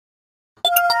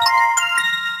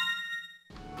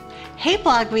Hey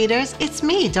blog readers, it's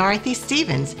me, Dorothy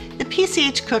Stevens, the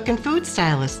PCH cook and food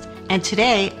stylist. And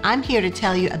today I'm here to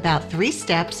tell you about 3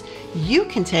 steps you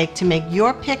can take to make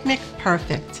your picnic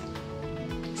perfect.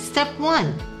 Step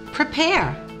 1,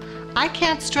 prepare. I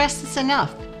can't stress this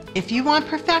enough. If you want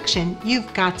perfection,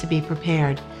 you've got to be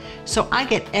prepared. So I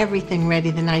get everything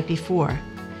ready the night before.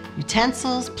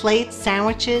 Utensils, plates,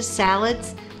 sandwiches,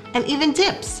 salads, and even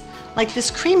dips. Like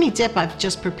this creamy dip I've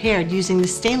just prepared using the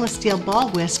stainless steel ball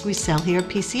whisk we sell here at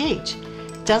PCH.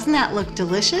 Doesn't that look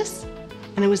delicious?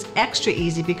 And it was extra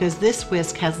easy because this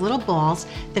whisk has little balls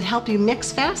that help you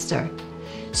mix faster.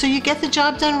 So you get the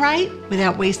job done right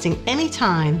without wasting any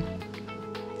time.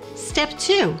 Step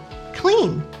 2,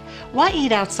 clean. Why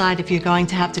eat outside if you're going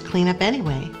to have to clean up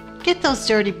anyway? Get those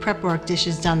dirty prep work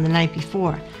dishes done the night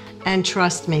before. And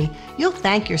trust me, you'll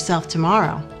thank yourself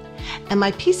tomorrow. And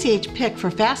my PCH pick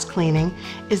for fast cleaning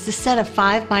is the set of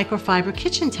 5 microfiber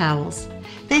kitchen towels.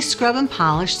 They scrub and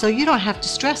polish so you don't have to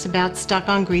stress about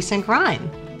stuck-on grease and grime.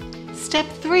 Step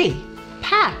 3,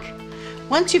 pack.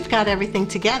 Once you've got everything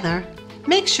together,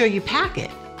 make sure you pack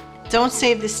it. Don't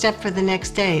save this step for the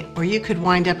next day or you could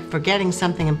wind up forgetting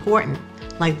something important,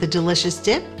 like the delicious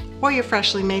dip or your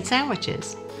freshly made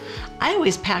sandwiches. I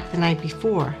always pack the night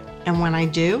before, and when I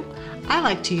do, I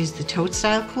like to use the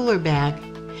tote-style cooler bag.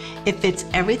 It fits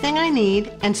everything I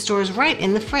need and stores right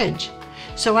in the fridge,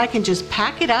 so I can just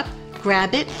pack it up,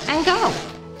 grab it, and go.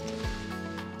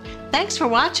 Thanks for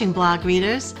watching, blog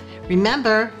readers.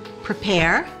 Remember,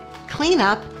 prepare, clean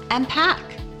up, and pack.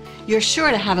 You're sure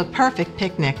to have a perfect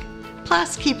picnic.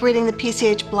 Plus, keep reading the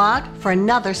PCH blog for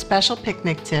another special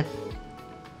picnic tip.